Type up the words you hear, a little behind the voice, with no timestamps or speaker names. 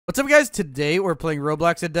What's up, guys? Today we're playing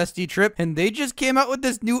Roblox at Dusty Trip, and they just came out with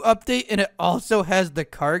this new update, and it also has the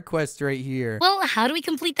car quest right here. Well, how do we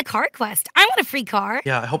complete the car quest? I want a free car.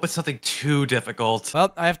 Yeah, I hope it's nothing too difficult.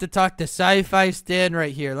 Well, I have to talk to Sci-Fi Stan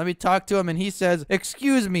right here. Let me talk to him, and he says,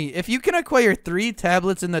 "Excuse me, if you can acquire 3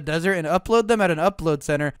 tablets in the desert and upload them at an upload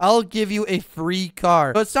center, I'll give you a free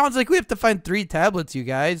car." So it sounds like we have to find 3 tablets, you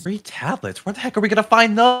guys. 3 tablets? Where the heck are we gonna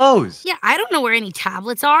find those? Yeah, I don't know where any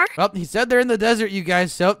tablets are. Well, he said they're in the desert, you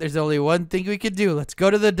guys, so there's only one thing we can do. Let's go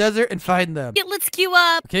to the desert and find them. Yeah, let's queue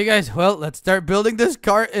up. Okay, guys, well, let's start building this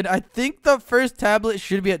car, and I think the first tablet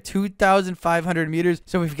should be at 2,500 meters,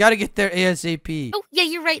 so we've got to get there ASAP. Oh, yeah,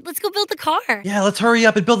 you're right. Let's go build the car. Yeah, let's hurry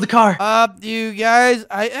up and build the car. You guys,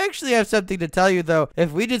 I actually have something to tell you, though.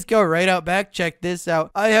 If we just go right out back, check this out.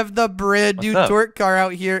 I have the brand new torque car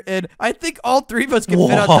out here, and I think all 3 of us can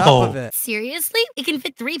fit on top of it. Seriously? It can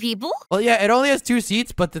fit 3 people? Well, yeah, it only has 2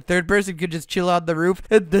 seats, but the third person could just chill on the roof,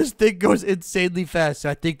 and this thing goes insanely fast, so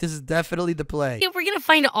I think this is definitely the play. Yeah, we're gonna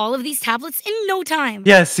find all of these tablets in no time.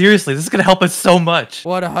 Yeah, seriously, this is gonna help us so much.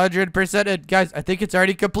 100%. And guys, I think it's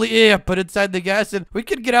already complete. Yeah, put inside the gas, and we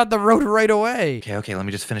can get out the road right away. Okay, let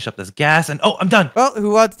me just finish up this gas, and oh, I'm done. Well,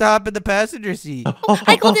 who wants to hop in the passenger seat?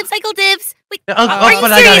 I call dibs. Wait, are you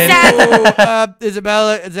serious, Zach?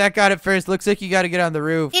 Isabella, Zach got it first. Looks like you got to get on the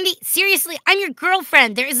roof. Andy, seriously, I'm your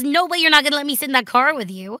girlfriend. There is no way you're not gonna let me sit in that car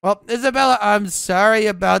with you. Well, Isabella, I'm sorry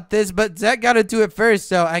about this, but Zach got to do it first,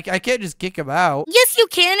 so I can't just kick him out. Yes, you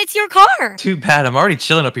can. It's your car. Too bad, I'm already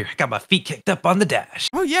chilling up here. I got my feet kicked up on the dash.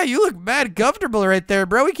 Oh, yeah, you look mad comfortable right there,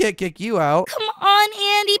 bro. We can't kick you out. Come on,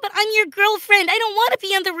 Andy, but I'm your girlfriend. I don't want to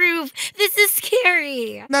be on the roof. This is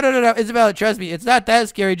scary. No, Isabella, trust me. It's not that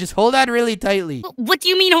scary. Just hold on really tightly. What do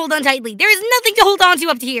you mean hold on tightly? There is nothing to hold on to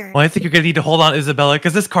up here. Well, I think you're gonna need to hold on, Isabella,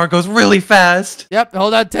 because this car goes really fast. Yep,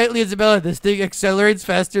 hold on tightly, Isabella. This thing accelerates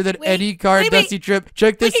faster than any car in Dusty Trip.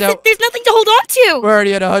 Check this out. There's nothing to hold on to. We're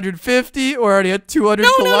already at 150. We're already at 200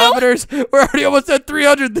 kilometers. No. We're already almost at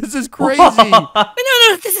 300. This is crazy. No,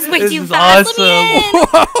 this is way too fast. Awesome. Let me in.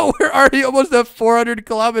 Whoa, we're already almost at 400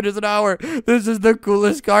 kilometers an hour. This is the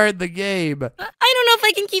coolest car in the game. I don't know if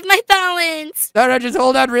I can keep my balance. No, just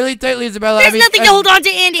hold on really tightly, Isabella. There's nothing to hold on to,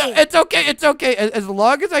 Andy. It's okay. As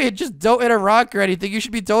long as I just don't hit a rock or anything, you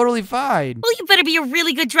should be totally fine. Well, you better be a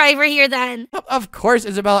really good driver here then. Of course,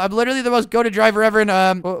 Isabella. I'm literally the most go-to driver ever,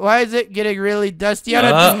 and why is it getting really dusty? This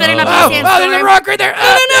better not be a sandstorm. There's a rock right there.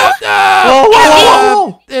 No.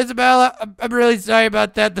 Whoa. Isabella, I'm really sorry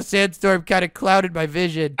about that. The sandstorm kind of clouded my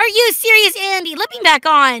vision. Are you serious, Andy? Let me back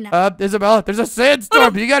on. Isabella, there's a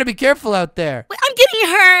sandstorm. You gotta be careful out there. Wait, I'm getting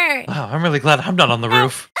hurt. Wow, I'm really glad I'm not on the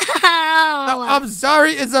roof. No, I'm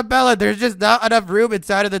sorry, Isabella. There's just not enough room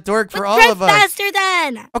inside of the torque for all of us. Drive faster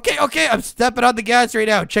then. Okay. I'm stepping on the gas right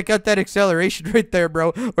now. Check out that acceleration right there,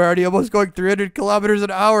 bro. We're already almost going 300 kilometers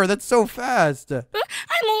an hour. That's so fast. I'm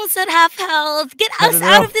almost at half health. Get us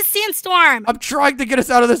out of this sandstorm. I'm trying to get us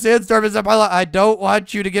out of the sandstorm, Isabella. I don't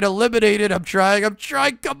want you to get eliminated. I'm trying.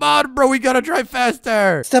 Come on, bro. We gotta drive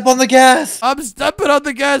faster. Step on the gas. I'm stepping on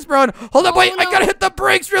the gas, bro. Hold on, wait. No. I gotta hit the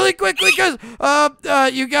brakes really quickly because,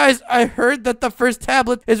 you guys, I heard that the first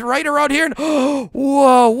tablet is right around here. And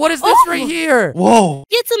whoa, what is this right here? Whoa.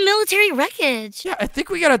 It's a military wreckage. Yeah, I think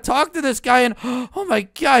we gotta talk to this guy. And oh my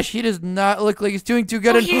gosh, he does not look like he's doing too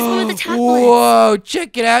good. Here's one of the tablets. Whoa,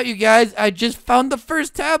 check it out, you guys. I just found the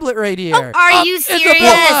first tablet right here. Are you serious?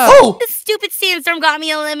 This stupid sandstorm got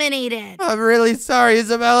me eliminated. I'm really sorry,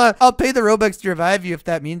 Isabella. I'll pay the Robux to revive you if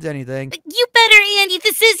that means anything. You better, Andy.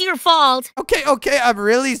 This is your fault. Okay. I'm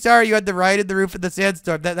really sorry you had to ride in the roof of the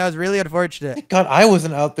sandstorm. That was really unfortunate. Thank God I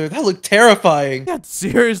wasn't out there. That looked terrifying. Yeah,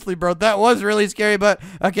 seriously, bro. That was really scary, but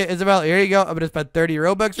okay, Isabella, here you go. I'm gonna spend 30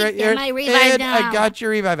 Robux right here. My revive now. I got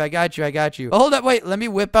your revive. I got you. Hold up, wait. Let me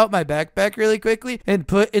whip out my backpack really quickly and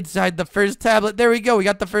put inside the first tablet. There we go. We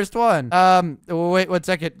got the first one. Wait 1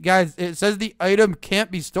 second. Guys, it says the item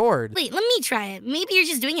can't be stored. Wait, let me try it. Maybe you're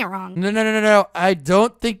just doing it wrong. No. I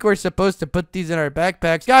don't think we're supposed to put these in our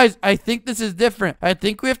backpacks. Guys, I think this is different. I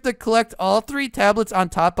think we have to collect all 3 tablets on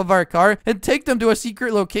top of our car and take them to a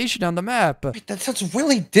secret location on the map. Wait, that sounds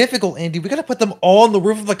really difficult, Andy. We gotta put them all on the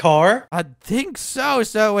roof of the car? I think so.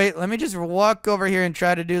 So wait, let me just walk over here and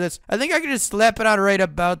try to do this. I think I can just slap it on right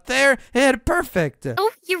about there. And perfect.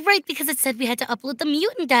 Oh, you're right, because it said we had to upload the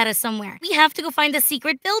mutant data somewhere. We have to go find the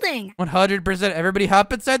secret building. 100%. Everybody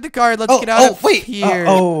hop inside the car. Let's get out of wait. here.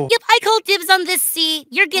 Yep, I called dibs on this seat.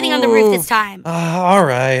 You're getting on the roof this time. All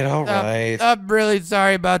right. I'm really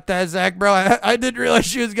sorry about that, Zach, bro. I didn't realize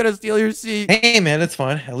she was gonna steal your seat. Hey, man, it's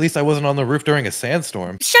fine. At least I wasn't on the roof during a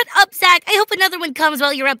sandstorm. Shut up, Zach. I hope another one comes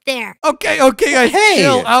while you're up there. Okay, guys, Hey!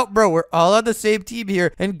 chill out, bro. We're all on the same team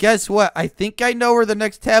here. And guess what? I think I know where the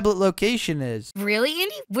next tablet location is. Really,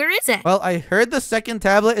 Andy? Where is it? Well, I heard the second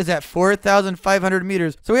tablet is at 4,500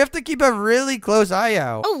 meters, so we have to keep a really close eye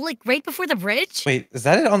out. Oh, like right before the bridge? Wait, is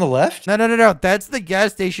that it on the left? No. That's the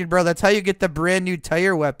gas station, bro. That's how you get the brand new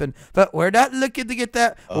tire weapon. But we're not looking to get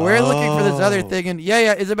that. We're looking for this other thing. And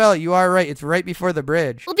yeah, Isabella, you are right. It's right before the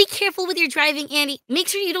bridge. Well, be careful with your driving, Andy. Make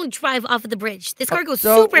sure you don't drive off of the bridge. This car goes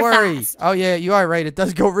Don't super worry. fast. Oh, yeah, you are right. It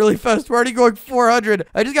does go really fast. We're already going 400.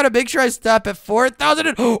 I just got to make sure I stop at 4,000.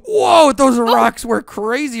 And whoa, those rocks were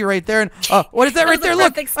crazy right there. And what is that right was a there?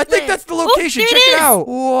 Look, perfect I think split. that's the location. Oh, there Check it it is. out.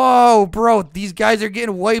 Whoa, bro, these guys are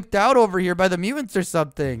getting wiped out over here by the mutants or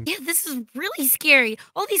something. Yeah, this is really scary.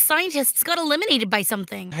 All these scientists got eliminated by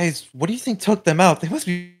something. Guys, what do you think took them out? They must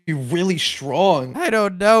be really strong. I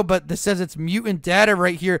don't know, but this says it's mutant data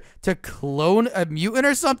right here to clone a mutant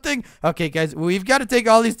or something. Okay, guys, we've got to take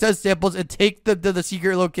all these test samples and take them to the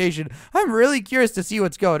secret location. I'm really curious to see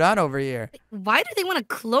what's going on over here. Why do they want to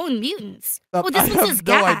clone mutants? I This one have says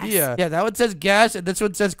no gas. idea. Yeah, that one says gas, and this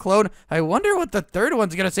one says clone. I wonder what the third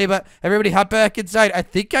one's gonna say, but everybody hop back inside. I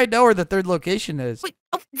think I know where the third location is. Wait,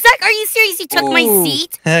 Zach, are you serious? You took my Ooh.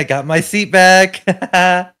 seat? I got my seat back.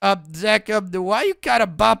 Zach, why you kind of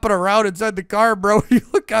bopping around inside the car, bro? You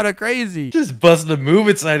look kind of crazy. Just busting a move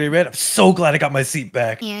inside here, man. I'm so glad I got my seat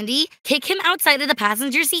back. Andy, kick him outside of the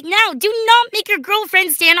passenger seat now. Do not make your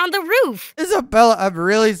girlfriend stand on the roof. Isabella, I'm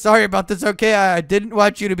really sorry about this, okay? I didn't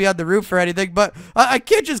want you to be on the roof or anything, but I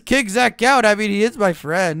can't just kick Zach out. I mean, he is my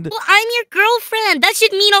friend. Well, I'm your girlfriend. That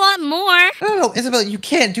should mean a lot more. No, Isabella, you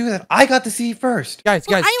can't do that. I got the seat first. Guys,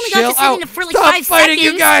 Well, I only got chill to sit in out. it for like Stop 5 fighting,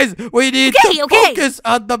 you seconds. guys. We need to Okay. focus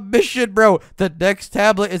on the mission, bro. The next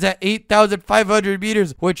tablet is at 8,500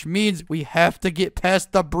 meters, which means we have to get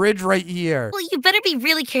past the bridge right here. Well, you better be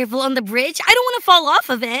really careful on the bridge. I don't want to fall off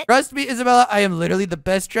of it. Trust me, Isabella, I am literally the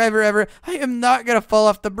best driver ever. I am not gonna fall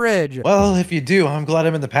off the bridge. Well, if you do, I'm glad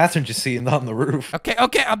I'm in the passenger seat and not on the roof. Okay,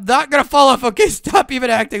 I'm not gonna fall off, okay? Stop even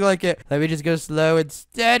acting like it. Let me just go slow and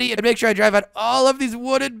steady and make sure I drive on all of these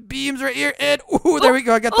wooden beams right here. And, ooh, there we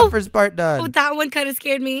go. I got the first part done. Oh, that one kind of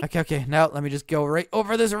scared me. Okay, now let me just go right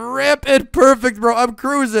over this ramp and perfect, bro. I'm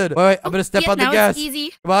cruising. Wait, I'm gonna step on the now gas. It's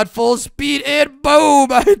easy. Come on, full speed and boom.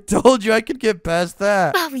 I told you I could get past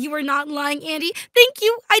that. Oh, you are not lying, Andy. Thank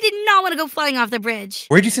you. I did not want to go flying off the bridge.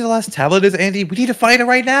 Where'd you say the last tablet is, Andy? We need to find it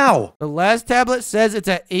right now. The last tablet says it's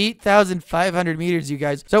at 8,500 meters, you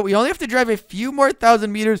guys. So we only have to drive a few more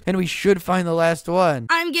thousand meters and we should find the last one.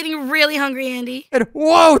 I'm getting really hungry, Andy. And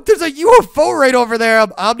whoa, there's a UFO right over there.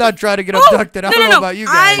 I'm not trying to get abducted. I don't know about you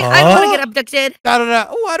guys. I want to get abducted. No.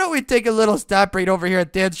 Why don't we take a little stop right over here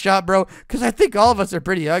at Dan's shop, bro? Because I think all of us are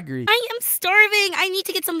pretty hungry. I am starving. I need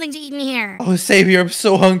to get something to eat in here. Oh, Savior, I'm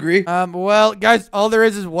so hungry. Well, guys, all there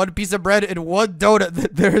is one piece of bread and one donut.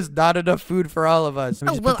 There is not enough food for all of us.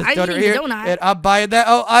 Let me just put this I'm donut eating here, the donut. and I'm buying that.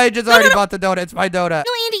 Oh, I just already bought the donut. It's my donut.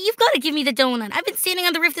 No, Andy, you've got to give me the donut. I've been standing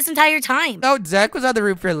on the roof this entire time. No, Zach was on the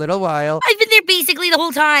roof for a little while. I've been there basically the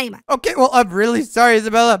whole time. Okay, well, I'm really sorry,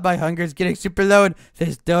 Isabella. My hunger's getting super low, and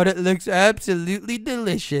this donut looks absolutely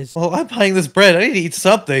delicious. Well, I'm buying this bread. I need to eat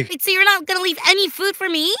something. Wait, so you're not going to leave any food for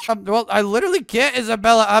me? Well, I literally can't,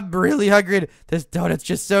 Isabella. I'm really hungry. And this donut's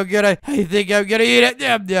just so good. I think I'm gonna eat it.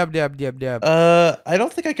 Yum. I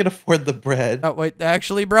don't think I can afford the bread. Oh, wait,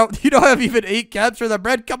 actually, bro, you don't have even 8 caps for the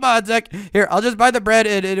bread? Come on, Zach. Here, I'll just buy the bread,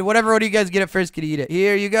 and whatever one of you guys get it first can eat it.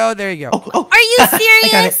 Here you go. There you go. Oh, Are you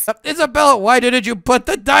serious? Isabella, why didn't you put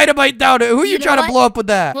the dynamite down? Who are you You know trying to what? blow up with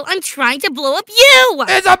that? Well, I'm trying to blow up you.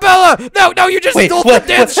 Isabella! No, you just Wait, stole what? from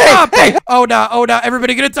Dan's Hey, shop! hey. Oh no,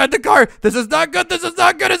 everybody get inside the car! This is not good,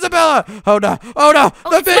 Isabella! Oh no,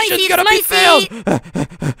 the it's my mission's seat, gonna it's be my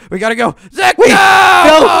failed! We gotta go. Zach, Wait, no!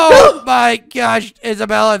 no, Oh no. my gosh,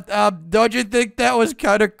 Isabella, don't you think that was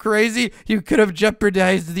kind of crazy? You could have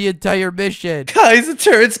jeopardized the entire mission. Guys, the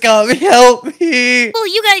turrets got me. Help me. Well,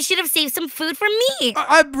 you guys should have saved some food for me.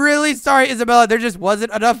 I'm really sorry, Isabella. There just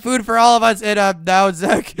wasn't enough food for all of us, and now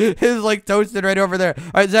Zach is like toasted right over there.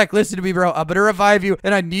 All right, Zach, listen to me, bro. I'm gonna revive you,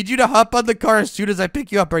 and I need you to hop on the car as soon as I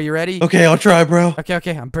pick you up. Are you ready? Okay, I'll try, bro.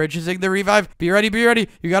 Okay, I'm purchasing using the revive. Be ready, be ready.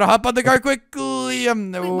 You gotta hop on the car quickly.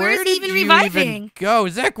 where is he did even you reviving? go?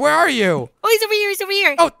 Zach, where are you? Oh, he's over here. He's over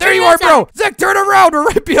here. Oh, there Turn you around, are, bro. Zach, turn around. We're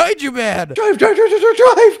right behind you, man. Drive, drive, drive, drive,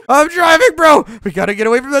 drive. I'm driving, bro. We gotta get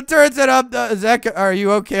away from the turrets. And Zach, are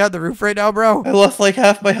you okay on the roof right now, bro? I lost like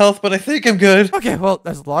half my health, but I think I'm good. Okay, well,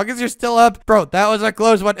 as long as you're still up. Bro, that was a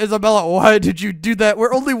close one. Isabella, why did you do that?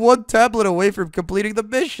 We're only one tablet away from completing the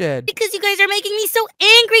mission. Because you guys are making me so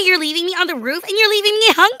angry. You're leaving me on the roof and you're leaving me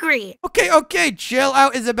hungry. Okay, chill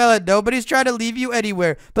out, Isabella. Nobody's trying to leave you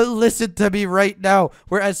anywhere. But listen to me right now.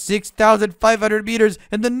 We're at 6,500 meters,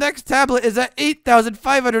 and the next tablet is at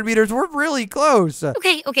 8,500 meters. We're really close.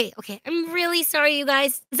 Okay. I'm really sorry, you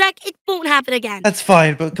guys. Zach, it won't happen again. That's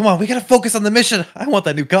fine, but come on, we gotta focus on the mission. I want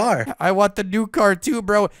that new car. I want the new car too,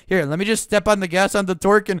 bro. Here, let me just step on the gas on the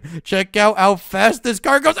torque and check out how fast this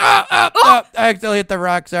car goes. I accidentally hit the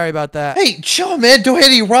rock. Sorry about that. Hey, chill, man. Don't hit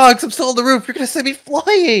any rocks. I'm still on the roof. You're gonna send me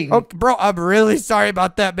flying. Oh, bro, I'm really sorry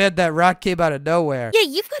about that, man. That rock came out of nowhere. Yeah,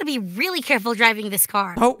 you've got to be really careful driving this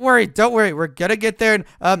car. Don't worry. We're gonna get there.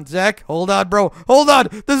 And Zach, hold on, bro. Hold on.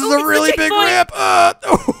 This is a really big ramp.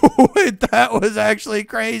 Wait, that was actually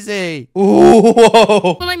crazy.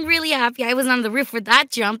 Whoa. Well, I'm really happy I wasn't on the roof for that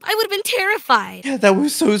jump. I would have been terrified. Yeah, that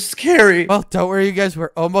was so scary. Well, don't worry, you guys.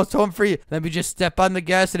 We're almost home free. Let me just step on the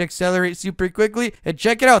gas and accelerate super quickly. And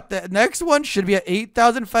check it out. The next one should be at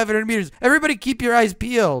 8,500 meters. Everybody keep your eyes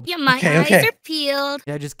peeled. Yeah, my eyes are peeled.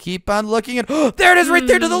 Yeah, just keep on looking. And there it is right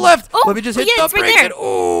there to the left. Let me just hit the brakes. Right,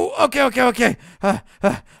 okay. Okay, that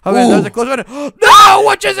was a close one. No,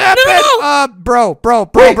 what just happened? No. Bro.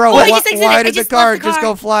 Why did the car just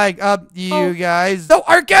go flying? You guys. No,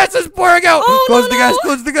 our gas is pouring out. Close the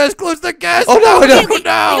gas. Oh, no. We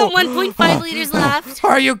got 1.5 liters left.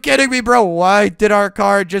 Are you kidding me, bro? Why did our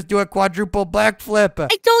car just do a quadruple backflip? I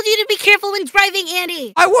told you to be careful when driving,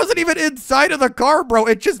 Andy. I wasn't even inside of the car, bro.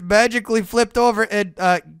 It just magically flipped over. And,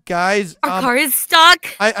 guys. Our car is stuck.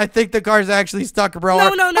 I think the car's actually stuck, bro.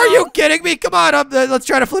 No. Are you kidding me? Come on, let's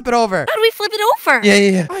try to flip it over. How do we flip it over?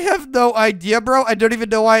 Yeah. I have no idea, bro. I don't even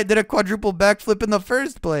know why I did a quadruple backflip in the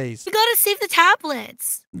first place. You gotta save the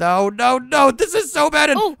tablets. No. This is so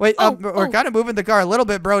bad. Wait, we're kind of moving the car a little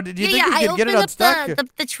bit, bro. Do you think we can get it unstuck?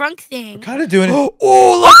 The trunk thing. We're kind of doing it.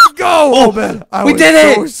 Oh, let's go. Oh, man. We did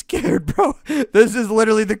it. I was so scared, bro. This is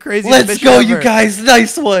literally the craziest Let's mission go, ever. you guys.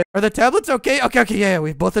 Nice one. Are the tablets okay? Okay, yeah. We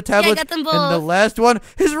have both the tablets. I got them both. And the last one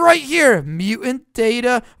is right here. Mutant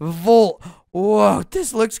Data Volt. Whoa,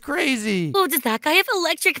 this looks crazy. Oh, does that guy have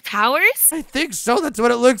electric powers? I think so. That's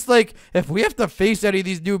what it looks like. If we have to face any of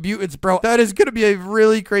these new mutants, bro, that is going to be a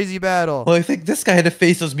really crazy battle. Well, I think this guy had to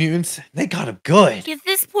face those mutants. They got him good. Yeah,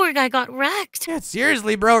 this poor guy got wrecked. Yeah,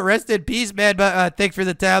 seriously, bro. Rest in peace, man. But thanks for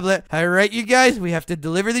the tablet. All right, you guys, we have to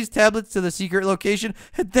deliver these tablets to the secret location,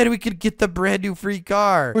 and then we can get the brand new free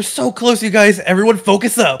car. We're so close, you guys. Everyone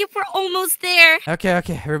focus up. Yeah, we're almost there. Okay,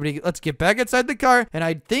 everybody, let's get back inside the car, and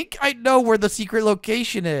I think I know where the secret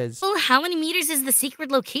location is. Well, how many meters is the secret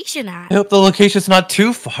location at? I hope the location's not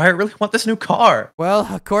too far. I really want this new car. Well,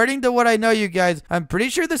 according to what I know, you guys, I'm pretty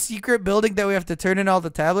sure the secret building that we have to turn in all the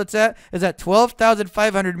tablets at is at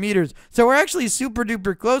 12,500 meters. So we're actually super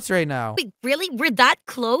duper close right now. Wait, really? We're that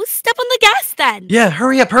close? Step on the gas then. Yeah,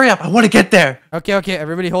 hurry up. I want to get there. Okay,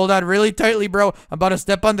 everybody hold on really tightly, bro. I'm about to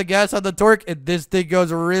step on the gas on the torque, and this thing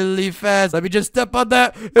goes really fast. Let me just step on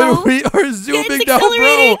that, and we are zooming down,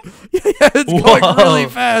 bro. Yeah, it's going really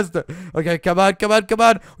fast. Okay, come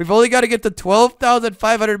on. We've only got to get to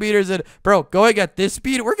 12,500 meters, and bro, going at this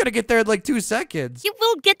speed, we're gonna get there in like 2 seconds. You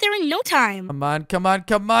will get there in no time.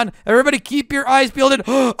 Come on. Everybody keep your eyes peeled in.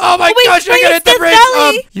 Oh my gosh, I gotta hit the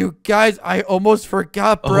Valley. brakes. You guys, I almost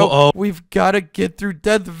forgot, bro. We've got to get through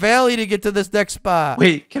Death Valley to get to this next spot.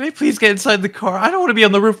 Wait, can I please get inside the car? I don't want to be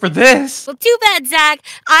on the roof for this. Well, too bad, Zach.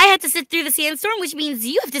 I had to sit through the sandstorm, which means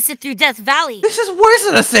you have to sit through Death Valley. This is worse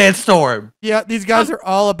than a sandstorm. Yeah, these guys are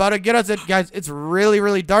all about to get us in. Guys, it's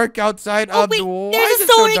really dark outside. Oh, wait, there's a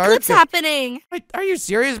solar eclipse happening. Wait, are you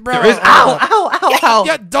serious, bro? There is. Ow.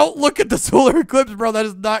 Yeah, don't look at the solar eclipse, bro. That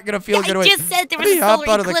is not going to feel good. I just said there was a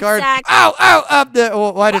solar eclipse, Zach.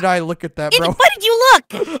 Ow. Why did I look at that, bro? Why did you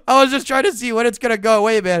look? I was just trying to see when it's going to go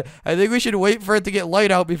away, man. I think we should wait for it to get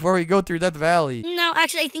light out before we go through Death Valley. No,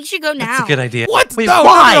 actually, I think you should go now. That's a good idea. What? Wait, no,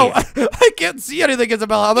 why? No. I can't see anything,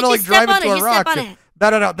 Isabella. I'm going to like drive into a rock. Step on it.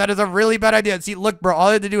 No. That is a really bad idea. See, look, bro. All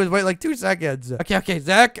I had to do is wait like 2 seconds. Okay,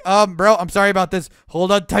 Zach. Bro, I'm sorry about this.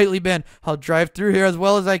 Hold on tightly, man. I'll drive through here as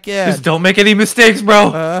well as I can. Just don't make any mistakes, bro.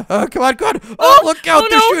 Come on. Oh, look out.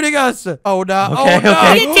 They're shooting us. Oh, no.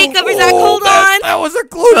 Okay. Take cover, Zach. Hold on. That was a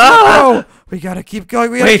close one, bro. We gotta keep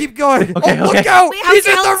going. Look out. Okay. He's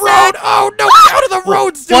in the road. Oh, no. Get out of the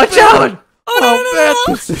road, stupid. Watch out. Oh, no, no, man, no,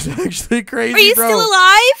 no. this is actually crazy, Are you bro. still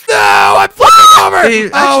alive? No, I'm flipping over. Hey,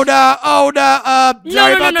 Oh, no. Oh, no. No,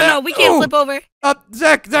 Sorry no, no, about no, that. no. We can't Ooh. flip over.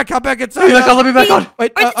 Zach, come back inside. Let me back on, let me back on.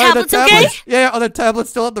 Wait, Are the tablets okay? Yeah, are the tablets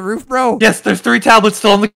still on the roof, bro? Yes, there's 3 tablets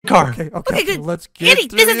still in the car. Okay, good. Let's get Andy,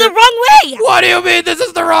 through this is here. the wrong way. What do you mean this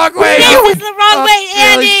is the wrong way? This is the wrong way,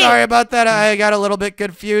 Andy. Really sorry about that. I got a little bit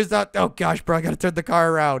confused. Oh gosh, bro, I gotta turn the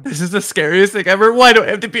car around. This is the scariest thing ever. Why do I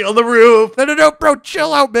have to be on the roof? No, bro,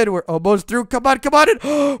 chill out, man. We're almost through. Come on.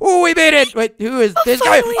 Oh, we made it. Wait, who is this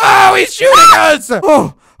guy? finally. Oh, he's shooting us.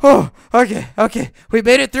 Okay. We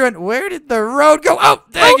made it through. And where did the road go? Oh,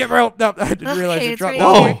 dang it, bro. No, I didn't realize Okay, it it's dropped right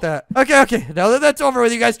down here. like that. Okay. Now that that's over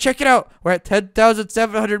with, you guys, check it out. We're at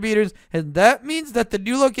 10,700 meters, and that means that the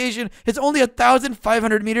new location is only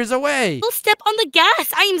 1,500 meters away. We'll step on the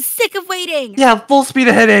gas. I am sick of waiting. Yeah, full speed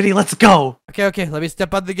ahead, Andy. Let's go. Okay. Let me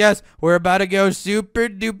step on the gas. We're about to go super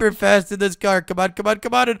duper fast in this car. Come on.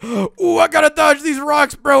 And ooh, I gotta dodge these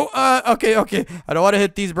rocks, bro. Okay. I don't want to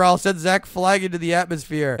hit these, bro. I'll send Zach flying into the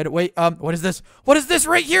atmosphere. And wait, what is this? What is this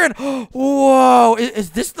right here? And whoa,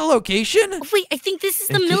 is this the location? Oh, wait, I think this is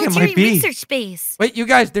the I think it military might be. research base. Wait, you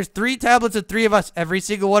guys, there's 3 tablets and 3 of us. Every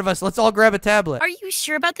single one of us. Let's all grab a tablet. Are you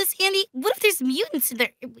sure about this, Andy? What if there's mutants in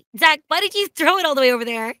there? Zach, why did you throw it all the way over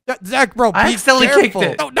there? Zach, bro, I be accidentally careful.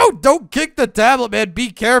 kicked it. No, don't kick the tablet, man.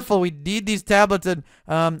 Be careful. We need these tablets. And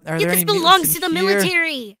are there This any belongs mutants to the in here?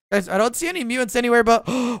 military. Guys, I don't see any mutants anywhere, but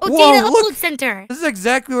Oh, whoa, data look. upload center. This is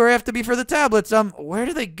exactly where I have to be for the tablets. Where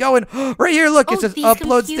do they go? And right here, look, it Oh, says these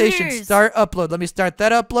upload station. computers. Start upload. Let me start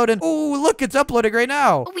that upload. And oh, look, it's uploading right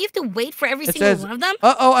now. Oh, we have to wait for every It single says, one of them?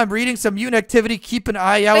 I'm reading some mutant activity. Keep an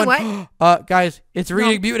eye out. Wait, and, guys, it's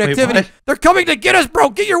reading mutant Wait, activity. what? They're coming to get us, bro.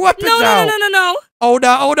 Get your weapons No. out. No. Oh,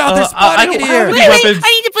 no, they're I spawning in don't here. have any Wait, weapons. I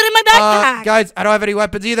need to put it in my backpack. Guys, I don't have any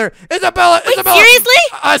weapons either. Isabella. Wait, seriously?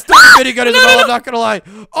 I still pretty good, Isabella. I'm not gonna lie.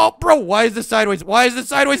 Oh, bro, why is this sideways? Please, bro.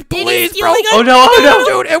 stealing Oh no.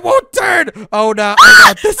 Dude, it won't turn. Oh, no.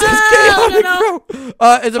 This is chaotic, no.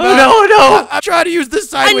 bro. Isabella. Oh no. I'm trying to use this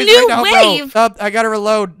sideways new right now, wave. bro. I gotta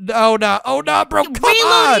reload. Oh, no, bro. Come Reload,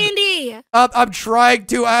 on. Andy. I'm trying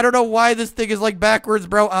to. I don't know why this thing is like backwards,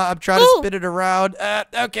 bro. I'm trying to Ooh. spin it around.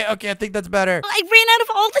 Okay. I think that's better. I ran out of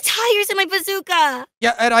all the tires in my bazooka.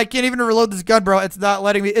 Yeah, and I can't even reload this gun, bro. It's not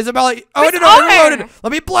letting me. Isabella. Oh, Where's no, I R? reloaded.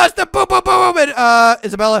 Let me blast it. Boom. And,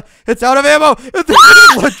 Isabella, it's out of ammo. It's an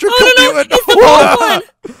electrical Oh, no, mutant. it's the blue one.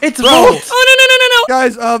 It's Bro. Volt. Oh, no.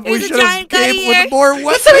 Guys, we There's a should have giant guy came here. with more weapons.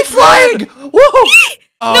 Listen, it's flying. Whoa.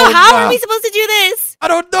 Oh, No, how no. are we supposed to do this? I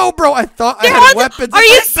don't know, bro. I thought I They're had on the- weapons Are in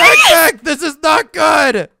you my serious? backpack. This is not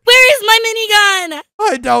good. Where is my minigun?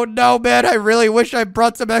 I don't know, man. I really wish I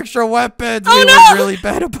brought some extra weapons. Oh, we no. were really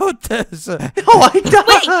bad about this. Oh, I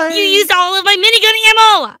died. Wait, you used all of my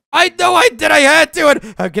minigun ammo. I know I did. I had to.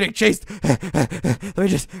 And I'm getting chased. Let me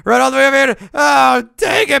just run all the way over here. Oh,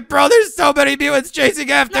 dang it, bro. There's so many mutants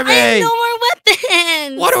chasing after me. I have no more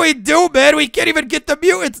weapons. What do we do, man? We can't even get the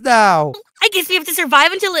mutants now. I guess we have to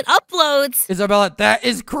survive until it uploads. Isabella, that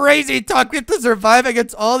is crazy talk. We have to survive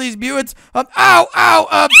against all these mutants.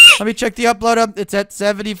 Ow. Let me check the upload. It's at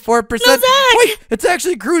 74%. No, Zach. Wait, it's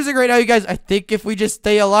actually cruising right now, you guys. I think if we just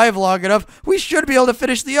stay alive long enough, we should be able to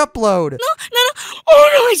finish the upload. No. Oh,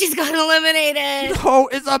 no, I just got eliminated. No,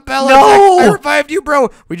 Isabella. No. I revived you, bro.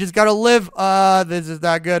 We just gotta live. This is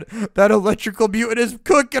not good. That electrical mutant is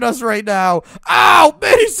cooking us right now. Ow,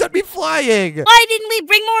 man, he sent me flying. Why didn't we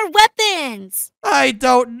bring more weapons? I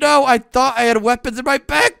don't know. I thought I had weapons in my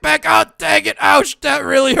backpack. Oh, dang it. Ouch. That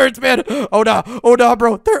really hurts, man. Oh, no,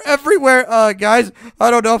 bro. They're everywhere. Guys, I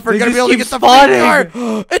don't know if we're They going to be able just to get keep the free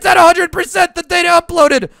spawning. car. It's at 100%. The data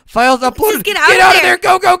uploaded. Files uploaded. get out out of of there.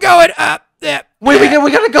 there. Go. And, yeah. Wait, we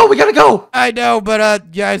gotta go. I know,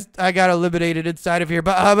 but, guys, I got eliminated inside of here.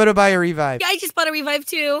 But I'm going to buy a revive. Yeah, I just bought a revive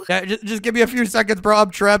too. Yeah, just give me a few seconds, bro. I'm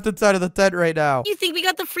trapped inside of the tent right now. You think we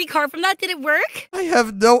got the free car from that? Did it work? I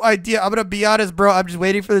have no idea. I'm going to be honest, bro. I'm just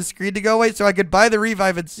waiting for the screen to go away so I could buy the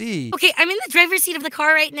revive and see. Okay, I'm in the driver's seat of the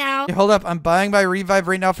car right now. Hey, hold up. I'm buying my revive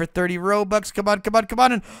right now for 30 Robux. Come on.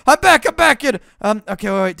 And I'm back in. Okay,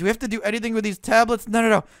 wait. Do we have to do anything with these tablets?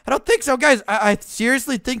 No. I don't think so, guys. I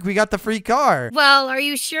seriously think we got the free car. Well, are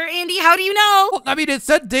you sure, Andy? How do you know? Well, I mean, it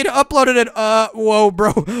said data uploaded it. Whoa,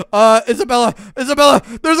 bro. Isabella,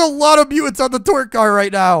 there's a lot of mutants on the tour car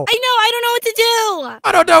right now. I know, I don't know what to do.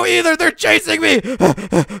 I don't know either. They're chasing me.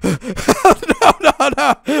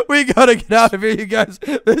 No. We gotta get out of here, you guys.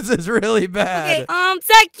 This is really bad. Okay,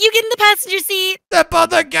 Zach, you get in the passenger seat. Step on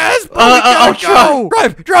the gas, bro. I'll We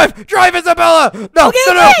gotta go. Drive, Isabella. No.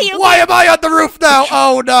 Okay. Why am I on the roof now?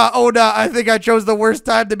 Oh no. I think I chose the worst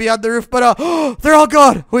time to be on the roof, but they're all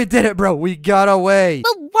gone. We did it, bro. We got away.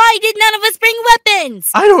 But why did none of us bring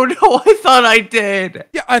weapons? I don't know. I thought I did.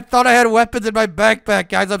 Yeah, I thought I had weapons in my backpack,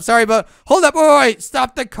 guys. I'm sorry, but hold up. Wait.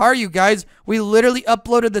 Stop the car, you guys. We literally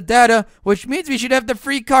uploaded the data, which means we should have the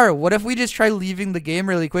free car. What if we just try leaving the game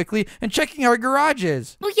really quickly and checking our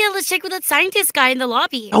garages? Oh yeah, let's check with that scientist guy in the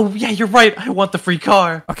lobby. Oh, yeah, you're right. I want the free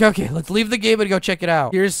car. Okay. Let's leave the game and go check it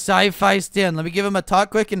out. Here's Sci-Fi Stan. Let me give him a talk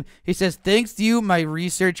quick, and he says, "Thanks to you, my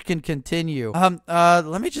research can continue."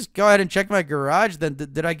 Let me just go ahead and check my garage. Then,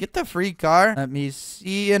 did I get the free car? Let me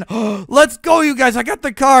see. And let's go, you guys! I got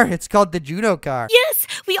the car. It's called the JUNO car. Yes,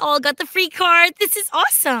 we all got the free car. This is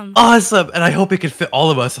awesome. Awesome. And I hope it can fit all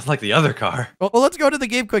of us, unlike the other car. Well, let's go to the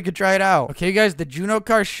game quick and try it out. Okay, guys, the JUNO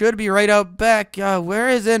car should be right out back. Where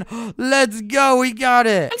is it? Let's go. We got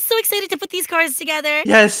it. I'm so excited to put these cars together.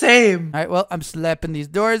 Yeah, same. All right, well, I'm slapping these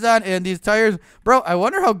doors on and these tires. Bro, I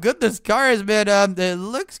wonder how good this car is, man. It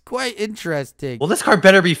looks quite interesting. Well, this car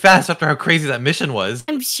better be fast after how crazy that mission was.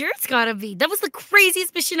 I'm sure it's gotta be. That was the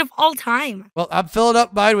craziest mission of all time. Well, I'm filling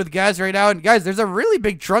up mine with gas right now. And guys, there's a really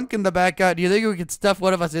big trunk in the back. Do you think we could stuff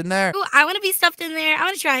one of us in there? Ooh, I want to be stuffed in there. I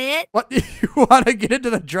want to try it. What? You want to get into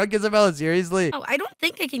the trunk, Isabella? Seriously? Oh, I don't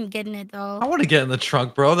think I can get in it though. I want to get in the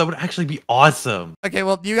trunk, bro. That would actually be awesome. Okay,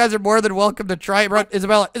 well, you guys are more than welcome to try it, bro.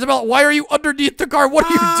 Isabella, why are you underneath the car? What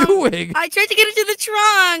are you doing? I tried to get into the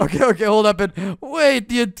trunk. Okay, hold up and wait.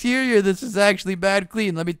 The interior, this is actually bad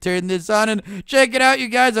clean. Let me turn this on and check it out, you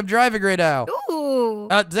guys. I'm driving right now. Ooh.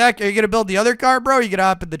 Zach, are you gonna build the other car, bro? Or are you gonna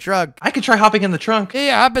hop in the trunk? I could try hopping in the trunk.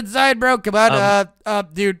 Yeah, hop inside, bro. Come on,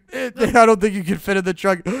 dude. I don't think you can fit in the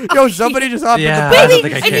trunk. Yo, somebody just hop in the Yeah. back. I don't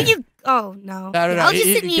Wait, think I I think can. you. Oh no. I don't know. I'll just sit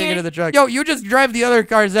you in can't get here. in the truck. Yo, you just drive the other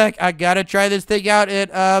car, Zach. I gotta try this thing out.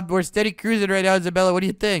 We're steady cruising right now, Isabella. What do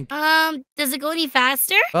you think? Does it go any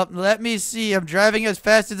faster? Well, let me see. I'm driving as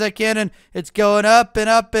fast as I can, and it's going up and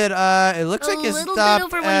up. And it looks like A it's little stopped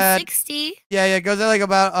bit over at 160. yeah, it goes at like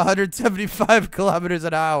about 175 kilometers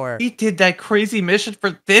an hour. He did that crazy mission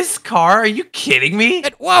for this car? Are you kidding me?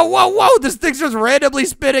 And whoa! This thing's just randomly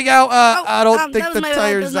spitting out. I don't think that was the my bad, that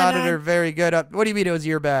tires was my on it bad. are very good. What do you mean it was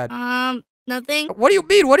your bad? Nothing. What do you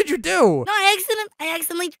mean? What did you do? No, I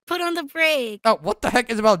accidentally put on the brake. Oh, what the heck,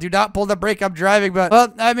 Isabel? Do not pull the brake. I'm driving, but,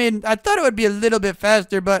 well, I mean, I thought it would be a little bit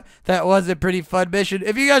faster, but that was a pretty fun mission.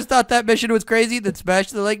 If you guys thought that mission was crazy, then smash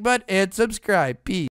the like button and subscribe. Peace.